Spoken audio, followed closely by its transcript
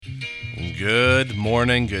Good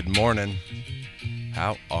morning, good morning.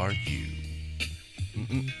 How are you?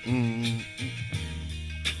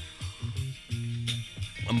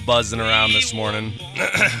 I'm buzzing around this morning.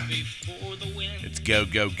 It's go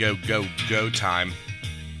time.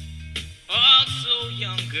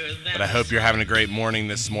 But I hope you're having a great morning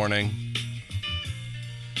this morning.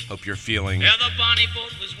 Hope you're feeling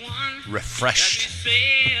refreshed.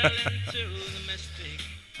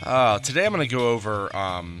 Today I'm going to go over,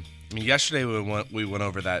 yesterday we went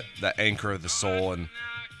over that anchor of the soul, and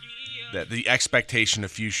that the expectation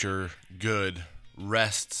of future good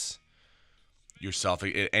rests yourself.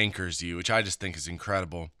 It anchors you, which I just think is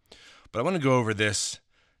incredible. But I want to go over this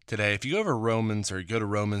today. If you go over Romans, or you go to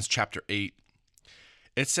Romans chapter 8,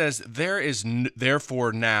 it says, there is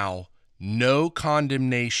therefore now no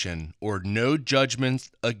condemnation or no judgment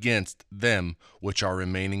against them which are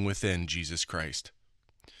remaining within Jesus Christ.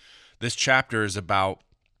 This chapter is about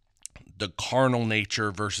the carnal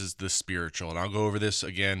nature versus the spiritual. And I'll go over this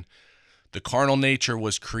again. The carnal nature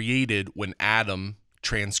was created when Adam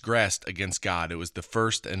transgressed against God. It was the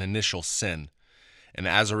first and initial sin. And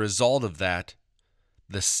as a result of that,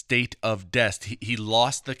 the state of death, he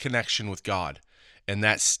lost the connection with God. And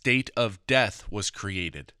that state of death was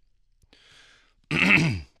created.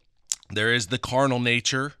 There is the carnal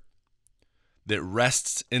nature that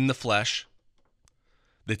rests in the flesh,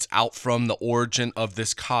 that's out from the origin of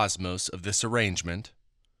this cosmos, of this arrangement.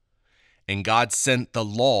 And God sent the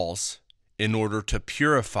laws in order to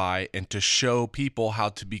purify and to show people how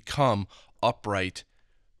to become upright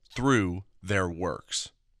through their works.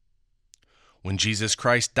 When Jesus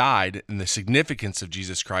Christ died, and the significance of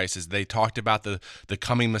Jesus Christ is they talked about the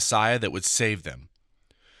coming Messiah that would save them.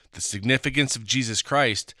 The significance of Jesus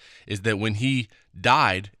Christ is that when he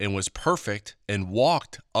died and was perfect and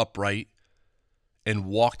walked upright and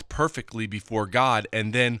walked perfectly before God,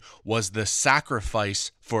 and then was the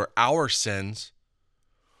sacrifice for our sins,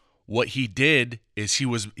 what he did is he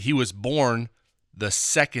was born the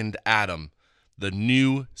second Adam, the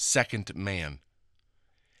new second man.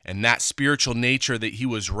 And that spiritual nature that he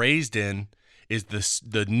was raised in is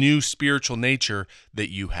the new spiritual nature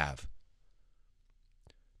that you have.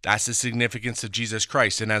 That's the significance of Jesus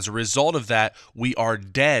Christ. And as a result of that, we are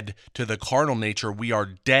dead to the carnal nature. We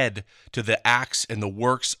are dead to the acts and the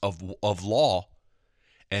works of law.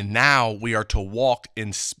 And now we are to walk in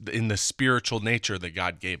the spiritual nature that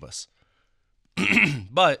God gave us.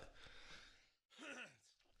 But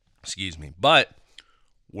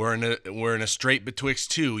we're in a strait betwixt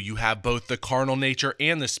two. You have both the carnal nature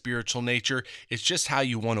and the spiritual nature. It's just how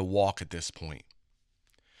you want to walk at this point.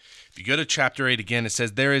 If you go to chapter 8 again, it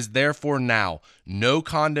says, there is therefore now no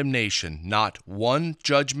condemnation, not one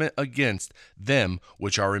judgment against them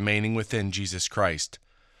which are remaining within Jesus Christ.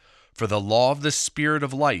 For the law of the Spirit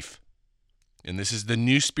of life, and this is the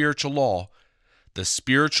new spiritual law, the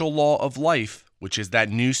spiritual law of life, which is that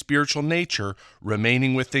new spiritual nature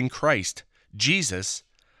remaining within Christ, Jesus,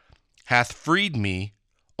 hath freed me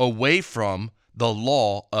away from the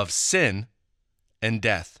law of sin and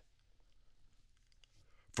death.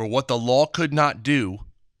 For what the law could not do,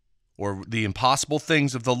 or the impossible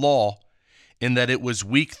things of the law, in that it was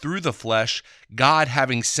weak through the flesh, God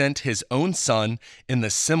having sent his own Son in the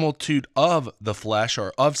similitude of the flesh,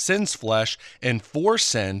 or of sin's flesh, and for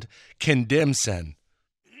sin, condemned sin.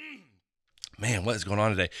 Man, what is going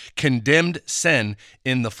on today? Condemned sin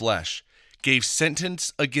in the flesh, gave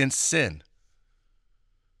sentence against sin.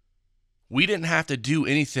 We didn't have to do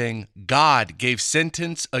anything. God gave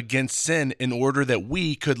sentence against sin in order that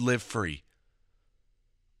we could live free.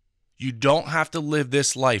 You don't have to live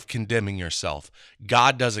this life condemning yourself.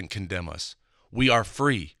 God doesn't condemn us. We are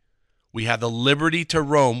free. We have the liberty to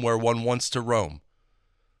roam where one wants to roam.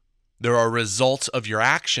 There are results of your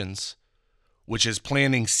actions, which is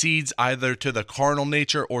planting seeds either to the carnal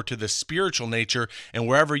nature or to the spiritual nature, and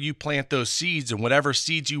wherever you plant those seeds and whatever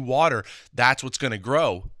seeds you water, that's what's going to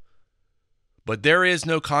grow. But there is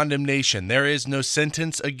no condemnation. There is no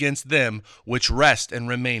sentence against them which rest and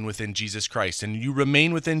remain within Jesus Christ. And you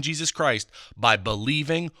remain within Jesus Christ by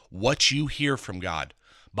believing what you hear from God,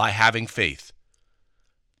 by having faith.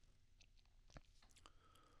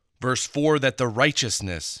 Verse 4, that the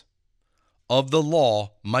righteousness of the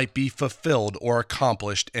law might be fulfilled or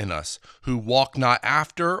accomplished in us, who walk not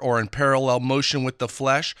after or in parallel motion with the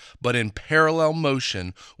flesh, but in parallel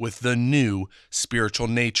motion with the new spiritual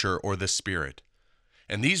nature, or the Spirit.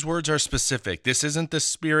 And these words are specific. This isn't the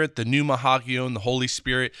Spirit, the new Mahagion, the Holy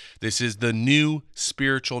Spirit. This is the new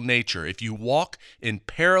spiritual nature. If you walk in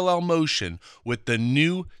parallel motion with the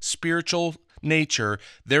new spiritual nature,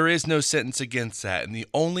 there is no sentence against that. And the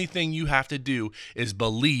only thing you have to do is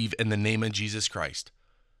believe in the name of Jesus Christ.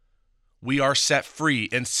 We are set free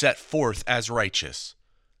and set forth as righteous.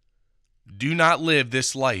 Do not live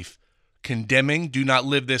this life condemning. Do not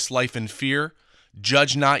live this life in fear.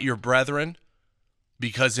 Judge not your brethren,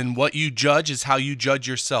 because in what you judge is how you judge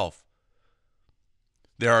yourself.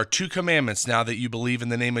 There are 2 commandments now that you believe in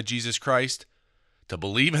the name of Jesus Christ: to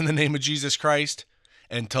believe in the name of Jesus Christ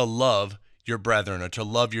and to love your brethren, or to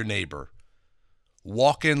love your neighbor.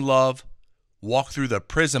 Walk in love, walk through the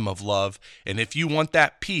prism of love, and if you want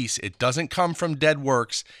that peace, it doesn't come from dead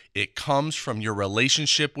works, it comes from your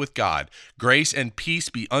relationship with God. Grace and peace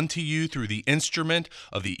be unto you through the instrument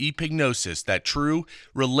of the epignosis, that true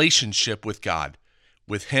relationship with God,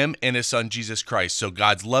 with him and his son Jesus Christ. So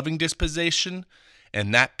God's loving disposition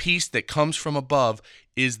and that peace that comes from above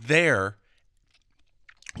is there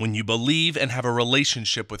when you believe and have a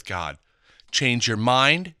relationship with God. Change your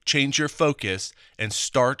mind, change your focus, and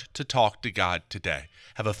start to talk to God today.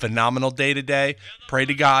 Have a phenomenal day today. Pray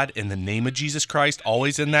to God in the name of Jesus Christ,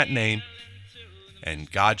 always in that name.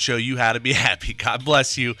 And God show you how to be happy. God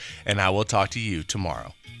bless you, and I will talk to you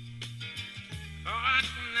tomorrow.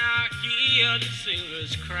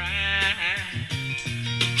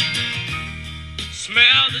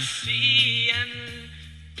 Smell the sea and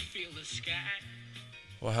feel the sky.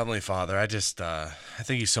 Well, Heavenly Father, I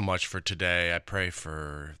thank you so much for today. I pray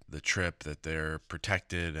for the trip, that they're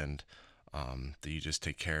protected, and that you just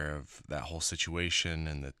take care of that whole situation,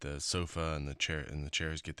 and that the sofa and the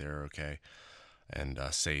chairs get there okay and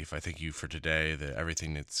safe. I thank you for today, that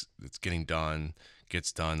everything that's getting done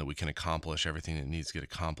gets done, that we can accomplish everything that needs to get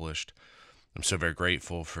accomplished. I'm so very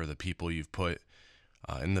grateful for the people you've put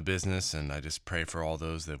in the business, and I just pray for all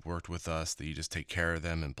those that have worked with us, that you just take care of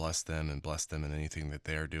them and bless them in anything that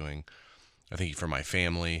they are doing. I thank you for my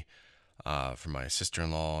family, for my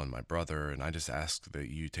sister-in-law and my brother, and I just ask that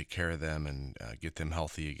you take care of them and get them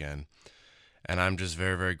healthy again. And I'm just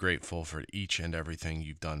very, very grateful for each and everything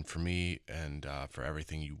you've done for me, and for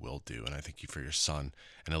everything you will do. And I thank you for your son,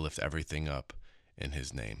 and I lift everything up in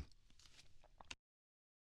his name.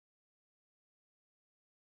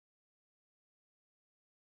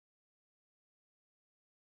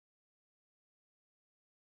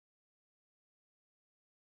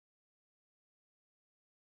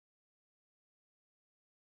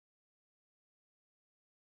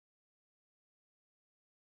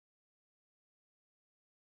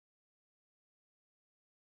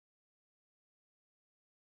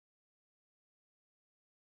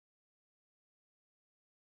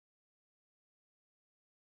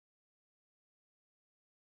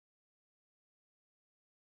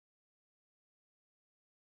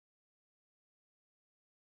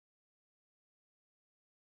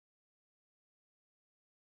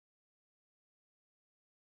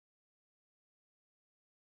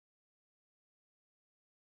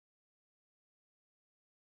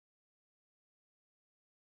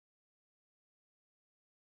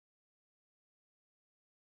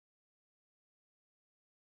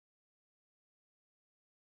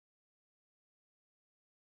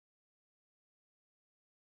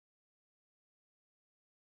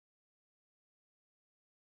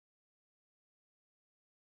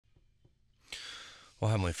 Well,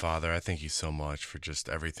 Heavenly Father, I thank you so much for just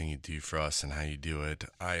everything you do for us and how you do it.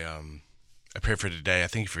 I pray for today. I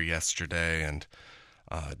thank you for yesterday, and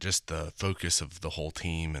just the focus of the whole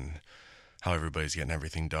team and how everybody's getting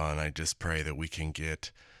everything done. I just pray that we can get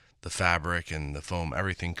the fabric and the foam,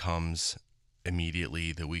 everything comes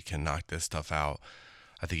immediately, that we can knock this stuff out.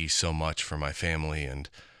 I thank you so much for my family and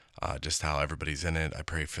just how everybody's in it. I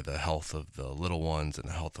pray for the health of the little ones and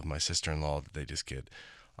the health of my sister-in-law, that they just get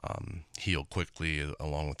healed quickly,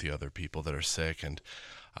 along with the other people that are sick. And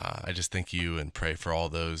I just thank you and pray for all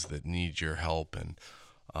those that need your help, and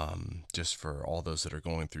just for all those that are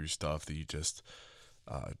going through stuff, that you just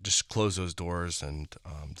close those doors and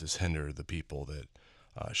just hinder the people that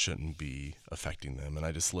shouldn't be affecting them. And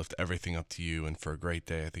I just lift everything up to you, and for a great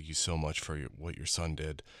day. I thank you so much for what your son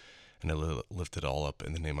did, and I lift it all up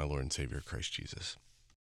in the name of my Lord and Savior, Christ Jesus.